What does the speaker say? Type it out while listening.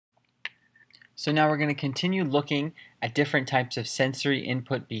So now we're going to continue looking at different types of sensory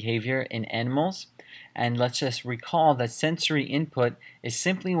input behavior in animals. And let's just recall that sensory input is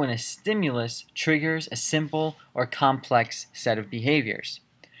simply when a stimulus triggers a simple or complex set of behaviors.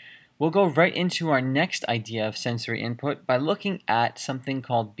 We'll go right into our next idea of sensory input by looking at something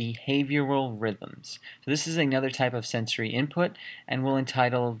called behavioral rhythms. So this is another type of sensory input, and we'll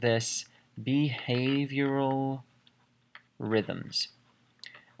entitle this behavioral rhythms.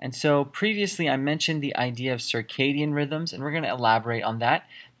 And so previously I mentioned the idea of circadian rhythms, and we're going to elaborate on that.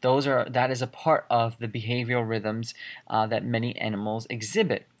 That is a part of the behavioral rhythms that many animals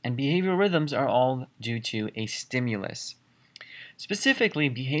exhibit. And behavioral rhythms are all due to a stimulus.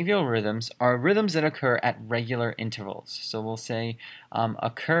 Specifically, behavioral rhythms are rhythms that occur at regular intervals. So we'll say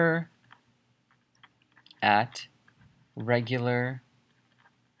occur at regular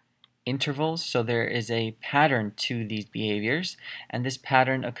intervals. So there is a pattern to these behaviors, and this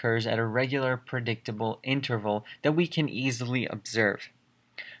pattern occurs at a regular, predictable interval that we can easily observe.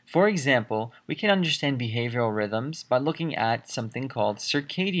 For example, we can understand behavioral rhythms by looking at something called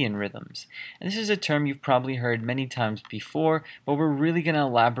circadian rhythms. And this is a term you've probably heard many times before, but we're really going to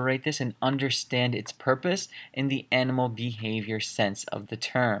elaborate this and understand its purpose in the animal behavior sense of the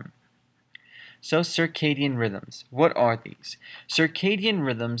term. So circadian rhythms, what are these? Circadian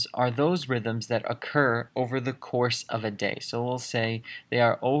rhythms are those rhythms that occur over the course of a day. So we'll say they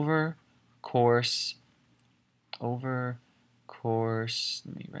are over course, let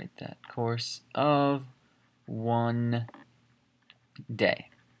me write that, course of one day.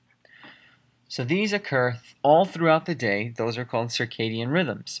 So these occur all throughout the day. Those are called circadian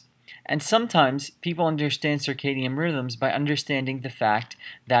rhythms. And sometimes people understand circadian rhythms by understanding the fact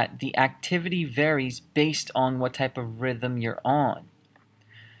that the activity varies based on what type of rhythm you're on.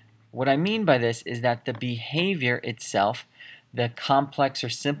 What I mean by this is that the behavior itself, the complex or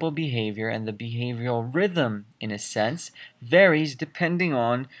simple behavior and the behavioral rhythm, in a sense, varies depending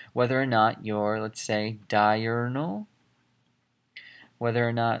on whether or not you're, let's say, diurnal, whether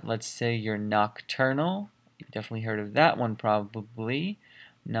or not, let's say, you're nocturnal. You've definitely heard of that one probably.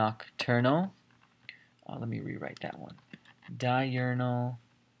 Nocturnal. Let me rewrite that one. Diurnal.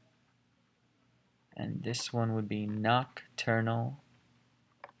 And this one would be nocturnal.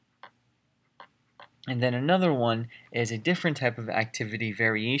 And then another one is a different type of activity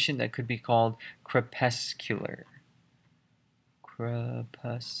variation that could be called crepuscular.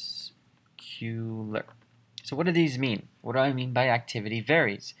 Crepuscular. So what do these mean? What do I mean by activity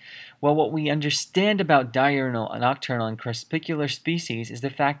varies? Well, what we understand about diurnal, nocturnal, and crepuscular species is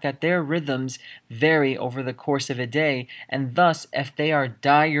the fact that their rhythms vary over the course of a day, and thus, if they are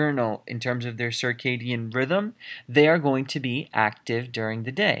diurnal in terms of their circadian rhythm, they are going to be active during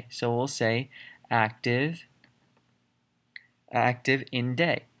the day. So we'll say active in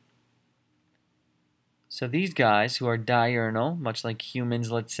day. So these guys who are diurnal, much like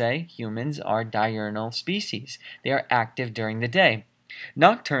humans, let's say, humans are diurnal species. They are active during the day.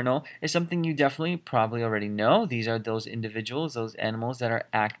 Nocturnal is something you definitely probably already know. These are those individuals, those animals that are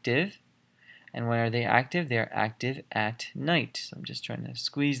active. And when are they active? They are active at night. So I'm just trying to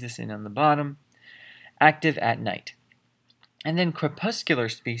squeeze this in on the bottom. Active at night. And then crepuscular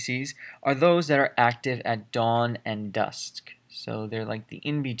species are those that are active at dawn and dusk. So they're like the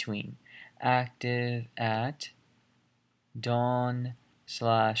in-between. Active at dawn/dusk.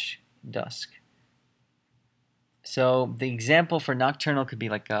 So the example for nocturnal could be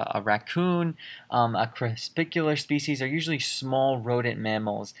like a raccoon. A crepuscular species are usually small rodent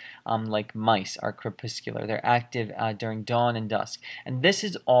mammals, like mice are crepuscular. They're active during dawn and dusk. And this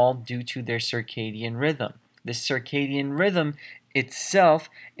is all due to their circadian rhythm. This circadian rhythm itself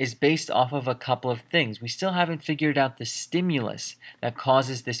is based off of a couple of things. We still haven't figured out the stimulus that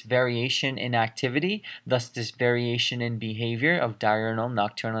causes this variation in activity, thus this variation in behavior of diurnal,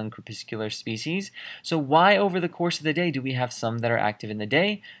 nocturnal, and crepuscular species. So why over the course of the day do we have some that are active in the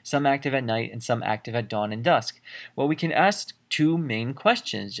day, some active at night, and some active at dawn and dusk? Well, we can ask two main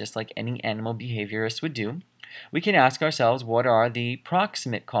questions, just like any animal behaviorist would do. We can ask ourselves, what are the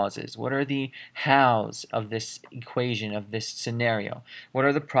proximate causes? What are the hows of this equation, of this scenario? What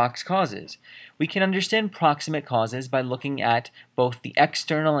are the prox causes? We can understand proximate causes by looking at both the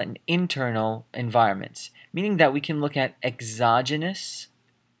external and internal environments, meaning that we can look at exogenous.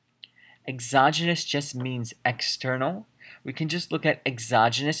 Exogenous just means external. We can just look at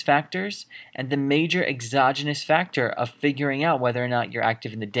exogenous factors, and the major exogenous factor of figuring out whether or not you're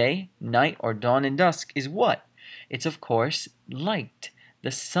active in the day, night, or dawn and dusk is what? It's, of course, light, the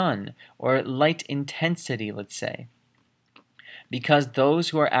sun, or light intensity, let's say. because those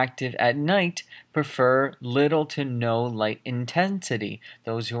who are active at night prefer little to no light intensity.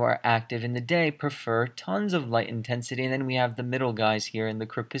 Those who are active in the day prefer tons of light intensity, and then we have the middle guys here in the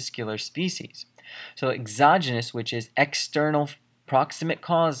crepuscular species. So exogenous, which is external proximate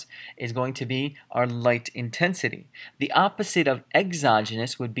cause, is going to be our light intensity. The opposite of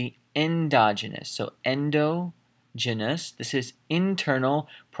exogenous would be endogenous. So endogenous, this is internal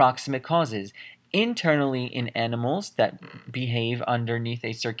proximate causes. Internally in animals that behave underneath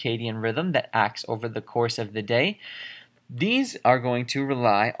a circadian rhythm that acts over the course of the day, these are going to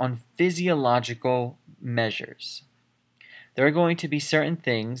rely on physiological measures. There are going to be certain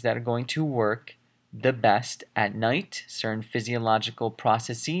things that are going to work the best at night, certain physiological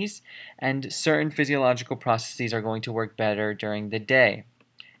processes, and certain physiological processes are going to work better during the day.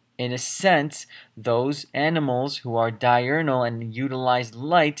 In a sense, those animals who are diurnal and utilize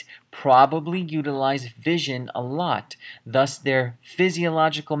light probably utilize vision a lot. Thus, their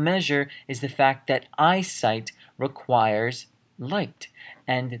physiological measure is the fact that eyesight requires light,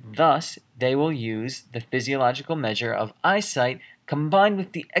 and thus they will use the physiological measure of eyesight combined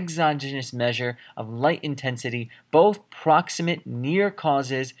with the exogenous measure of light intensity, both proximate near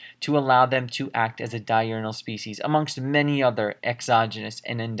causes, to allow them to act as a diurnal species, amongst many other exogenous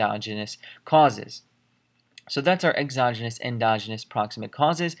and endogenous causes. So that's our exogenous, endogenous, proximate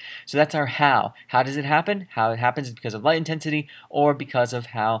causes. So that's our how. How does it happen? How it happens is because of light intensity or because of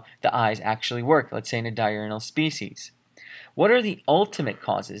how the eyes actually work, let's say in a diurnal species. What are the ultimate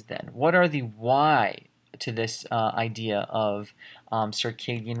causes then? What are the why to this idea of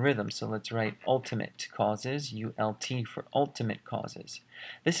circadian rhythm? So let's write ultimate causes, ULT for ultimate causes.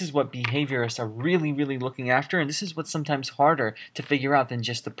 This is what behaviorists are really looking after, and this is what's sometimes harder to figure out than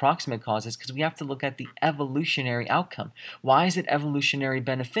just the proximate causes, because we have to look at the evolutionary outcome. Why is it evolutionary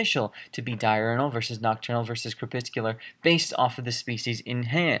beneficial to be diurnal versus nocturnal versus crepuscular based off of the species in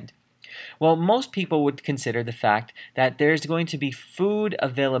hand? Well, most people would consider the fact that there's going to be food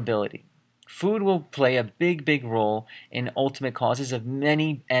availability. Food will play a big role in ultimate causes of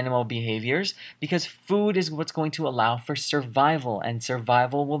many animal behaviors because food is what's going to allow for survival, and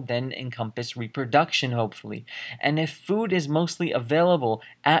survival will then encompass reproduction, hopefully. And if food is mostly available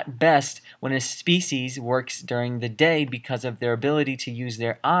at best when a species works during the day because of their ability to use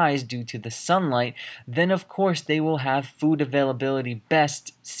their eyes due to the sunlight, then of course they will have food availability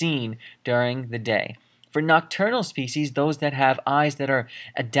best seen during the day. For nocturnal species, those that have eyes that are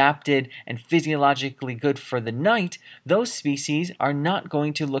adapted and physiologically good for the night, those species are not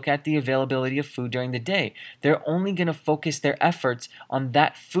going to look at the availability of food during the day. They're only going to focus their efforts on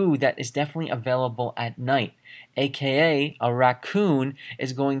that food that is definitely available at night. AKA, a raccoon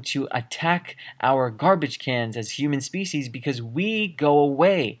is going to attack our garbage cans as human species because we go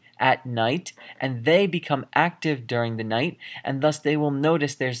away at night and they become active during the night, and thus they will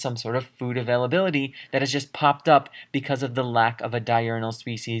notice there's some sort of food availability that has just popped up because of the lack of a diurnal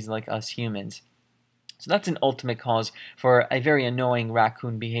species like us humans. So that's an ultimate cause for a very annoying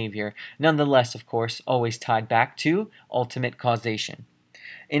raccoon behavior. Nonetheless, of course, always tied back to ultimate causation.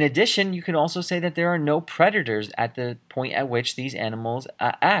 In addition, you can also say that there are no predators at the point at which these animals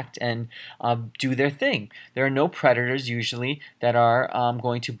act and do their thing. There are no predators usually that are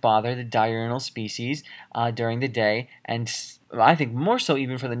going to bother the diurnal species during the day, and I think more so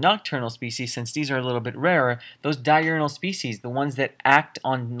even for the nocturnal species, since these are a little bit rarer. Those diurnal species, the ones that act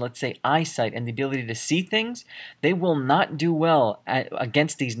on, let's say, eyesight and the ability to see things, they will not do well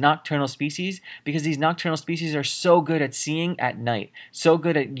against these nocturnal species because these nocturnal species are so good at seeing at night, so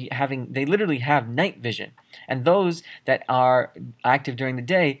good at they literally have night vision. And those that are active during the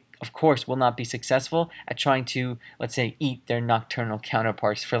day, of course, will not be successful at trying to, let's say, eat their nocturnal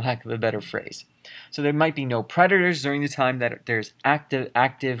counterparts, for lack of a better phrase. So there might be no predators during the time that there's active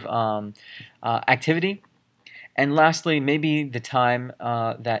activity. And lastly, maybe the time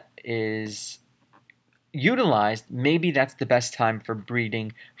that is utilized, maybe that's the best time for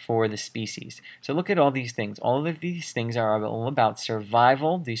breeding for the species. So look at all these things. All of these things are all about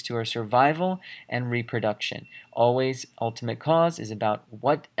survival. These two are survival and reproduction. Always, ultimate cause is about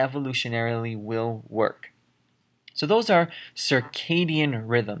what evolutionarily will work. So those are circadian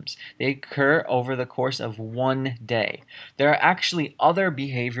rhythms. They occur over the course of one day. There are actually other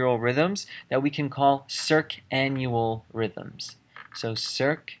behavioral rhythms that we can call circannual rhythms. So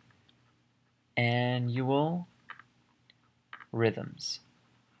circannual rhythms.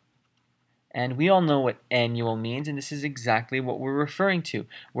 And we all know what annual means, and this is exactly what we're referring to.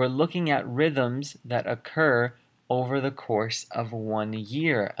 We're looking at rhythms that occur over the course of 1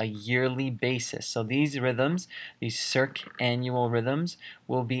 year, a yearly basis. So these rhythms, these circannual rhythms,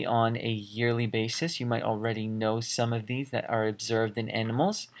 will be on a yearly basis. You might already know some of these that are observed in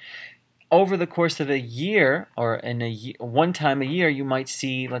animals. Over the course of a year, or in one time a year, you might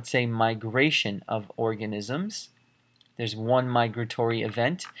see, let's say, migration of organisms. There's one migratory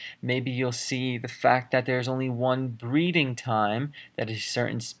event. Maybe you'll see the fact that there's only one breeding time that a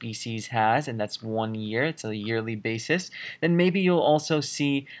certain species has, and that's 1 year. It's a yearly basis. Then maybe you'll also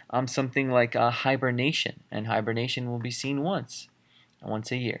see something like hibernation, and hibernation will be seen once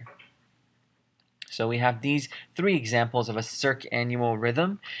a year. So we have these 3 examples of a circannual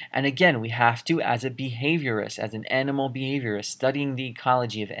rhythm. And again, we have to, as a behaviorist, as an animal behaviorist, studying the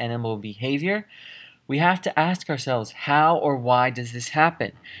ecology of animal behavior, we have to ask ourselves, how or why does this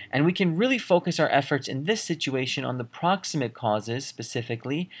happen? And we can really focus our efforts in this situation on the proximate causes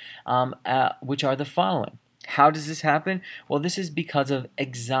specifically, which are the following. How does this happen? Well, this is because of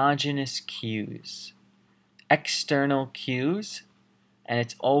exogenous cues, external cues, and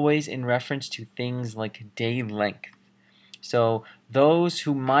it's always in reference to things like day length. So those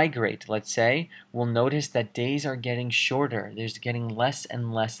who migrate, let's say, will notice that days are getting shorter. There's getting less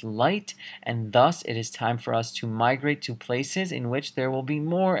and less light, and thus it is time for us to migrate to places in which there will be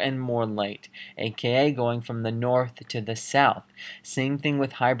more and more light, aka going from the north to the south. Same thing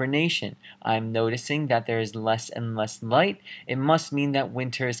with hibernation. I'm noticing that there is less and less light. It must mean that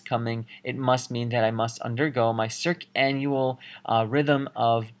winter is coming. It must mean that I must undergo my circannual rhythm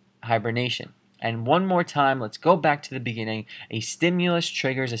of hibernation. And one more time, let's go back to the beginning. A stimulus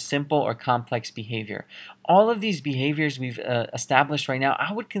triggers a simple or complex behavior. All of these behaviors we've established right now,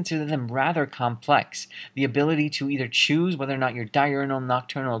 I would consider them rather complex. The ability to either choose whether or not you're diurnal,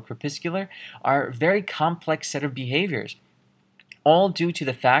 nocturnal, or crepuscular are a very complex set of behaviors, all due to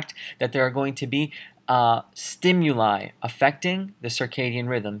the fact that there are going to be stimuli affecting the circadian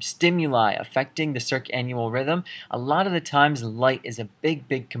rhythm, stimuli affecting the circannual rhythm. A lot of the times light is a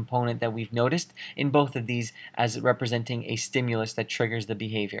big component that we've noticed in both of these as representing a stimulus that triggers the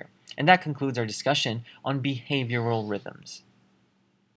behavior. And that concludes our discussion on behavioral rhythms.